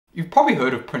You've probably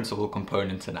heard of principal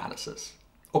component analysis,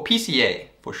 or PCA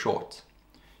for short.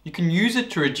 You can use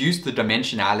it to reduce the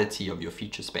dimensionality of your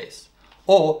feature space,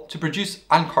 or to produce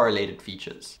uncorrelated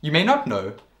features. You may not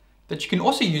know that you can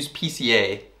also use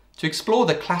PCA to explore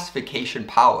the classification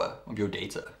power of your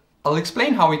data. I'll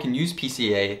explain how we can use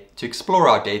PCA to explore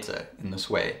our data in this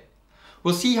way.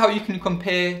 We'll see how you can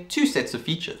compare two sets of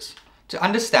features to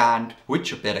understand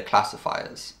which are better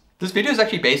classifiers. This video is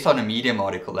actually based on a Medium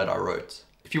article that I wrote.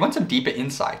 If you want some deeper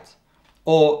insight,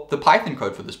 or the Python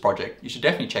code for this project, you should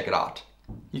definitely check it out.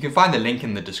 You can find the link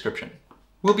in the description.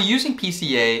 We'll be using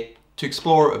PCA to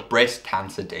explore a breast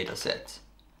cancer dataset.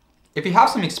 If you have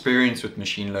some experience with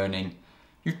machine learning,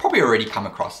 you've probably already come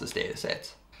across this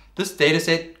dataset. This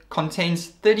dataset contains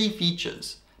 30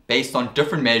 features based on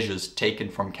different measures taken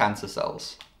from cancer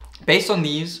cells. Based on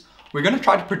these, we're going to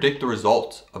try to predict the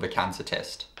result of a cancer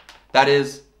test. That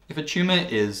is, if a tumor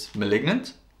is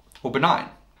malignant or benign.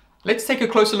 Let's take a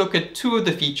closer look at two of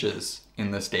the features in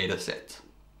this dataset.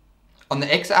 On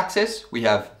the x-axis, we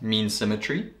have mean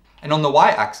symmetry, and on the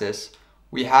y-axis,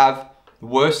 we have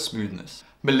worst smoothness.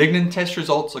 Malignant test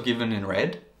results are given in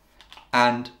red,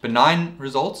 and benign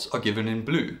results are given in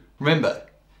blue. Remember,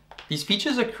 these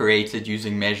features are created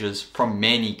using measures from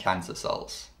many cancer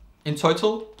cells. In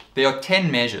total, there are 10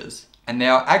 measures, and they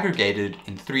are aggregated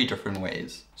in 3 different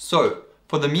ways. So,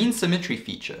 for the mean symmetry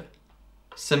feature,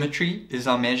 symmetry is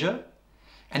our measure,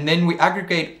 and then we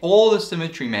aggregate all the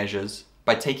symmetry measures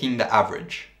by taking the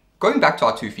average. Going back to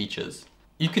our two features,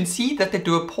 you can see that they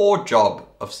do a poor job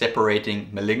of separating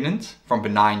malignant from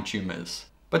benign tumors.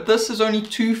 But this is only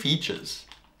 2 features.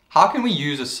 How can we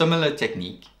use a similar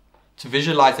technique to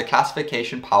visualize the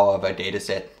classification power of our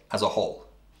dataset as a whole?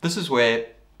 This is where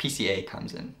PCA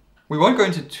comes in. We won't go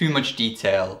into too much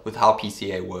detail with how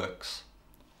PCA works.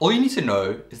 All you need to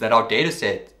know is that our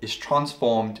dataset is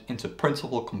transformed into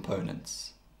principal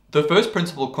components. The first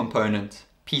principal component,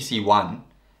 PC1,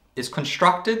 is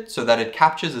constructed so that it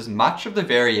captures as much of the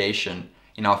variation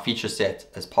in our feature set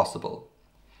as possible.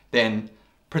 Then,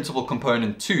 principal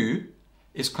component 2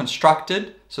 is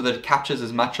constructed so that it captures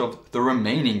as much of the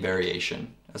remaining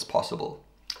variation as possible,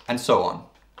 and so on.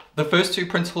 The first 2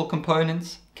 principal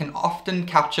components can often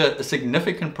capture a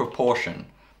significant proportion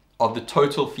of the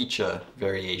total feature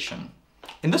variation.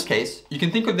 In this case, you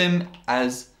can think of them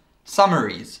as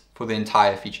summaries for the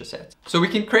entire feature set. So we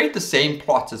can create the same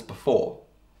plot as before,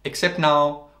 except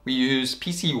now we use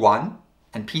PC1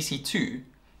 and PC2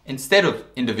 instead of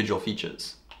individual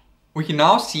features. We can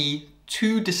now see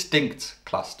 2 distinct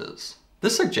clusters.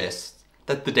 This suggests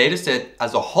that the dataset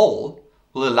as a whole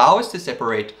will allow us to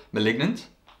separate malignant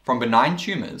from benign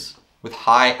tumors with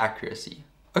high accuracy.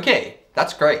 Okay,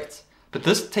 that's great. But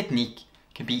this technique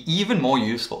can be even more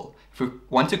useful if we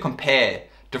want to compare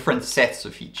different sets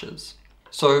of features.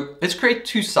 So let's create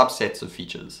 2 subsets of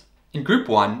features. In group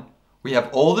 1, we have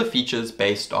all the features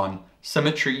based on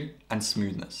symmetry and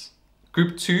smoothness.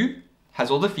 Group 2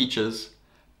 has all the features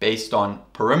based on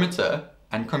perimeter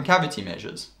and concavity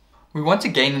measures. We want to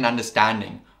gain an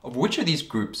understanding of which of these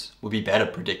groups will be better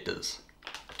predictors.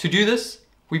 To do this,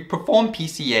 we perform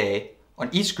PCA on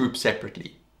each group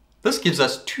separately. This gives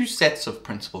us 2 sets of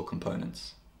principal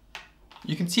components.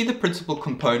 You can see the principal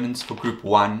components for group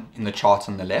 1 in the chart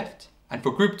on the left, and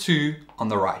for group 2 on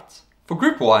the right. For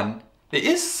group 1, there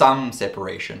is some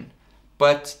separation,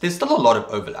 but there's still a lot of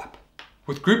overlap.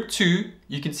 With group 2,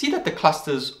 you can see that the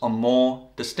clusters are more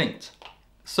distinct.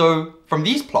 So from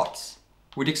these plots,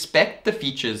 we'd expect the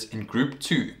features in group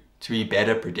 2 to be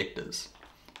better predictors.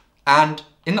 And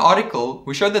in the article,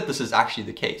 we show that this is actually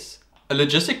the case. A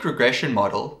logistic regression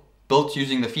model built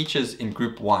using the features in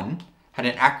group 1 had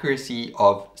an accuracy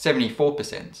of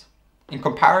 74%. In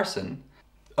comparison,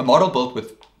 a model built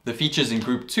with the features in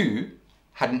group 2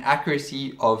 had an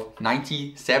accuracy of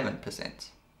 97%.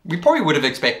 We probably would have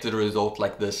expected a result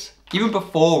like this even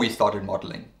before we started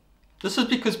modeling. This is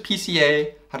because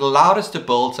PCA had allowed us to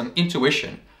build some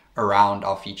intuition around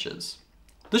our features.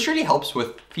 This really helps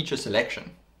with feature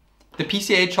selection. The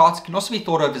PCA charts can also be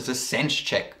thought of as a sense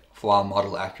check for our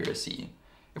model accuracy.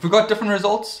 If we got different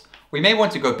results, we may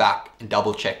want to go back and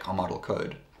double check our model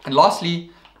code. And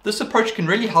lastly, this approach can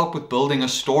really help with building a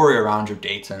story around your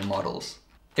data and models.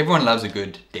 Everyone loves a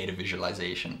good data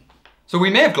visualization. So we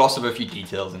may have glossed over a few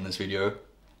details in this video.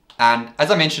 And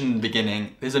as I mentioned in the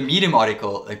beginning, there's a Medium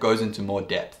article that goes into more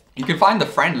depth. You can find the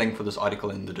friend link for this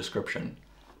article in the description.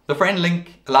 The friend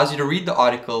link allows you to read the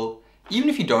article even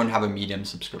if you don't have a Medium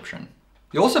subscription.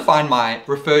 You'll also find my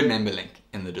referred member link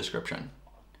in the description.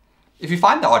 If you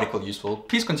find the article useful,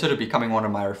 please consider becoming one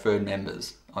of my referred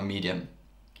members on Medium.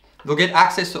 You'll get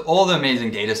access to all the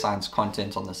amazing data science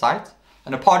content on the site,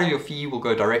 and a part of your fee will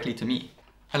go directly to me.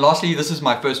 And lastly, this is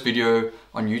my first video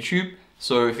on YouTube,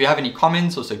 so if you have any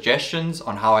comments or suggestions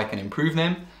on how I can improve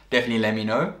them, definitely let me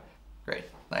know. Great,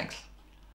 thanks.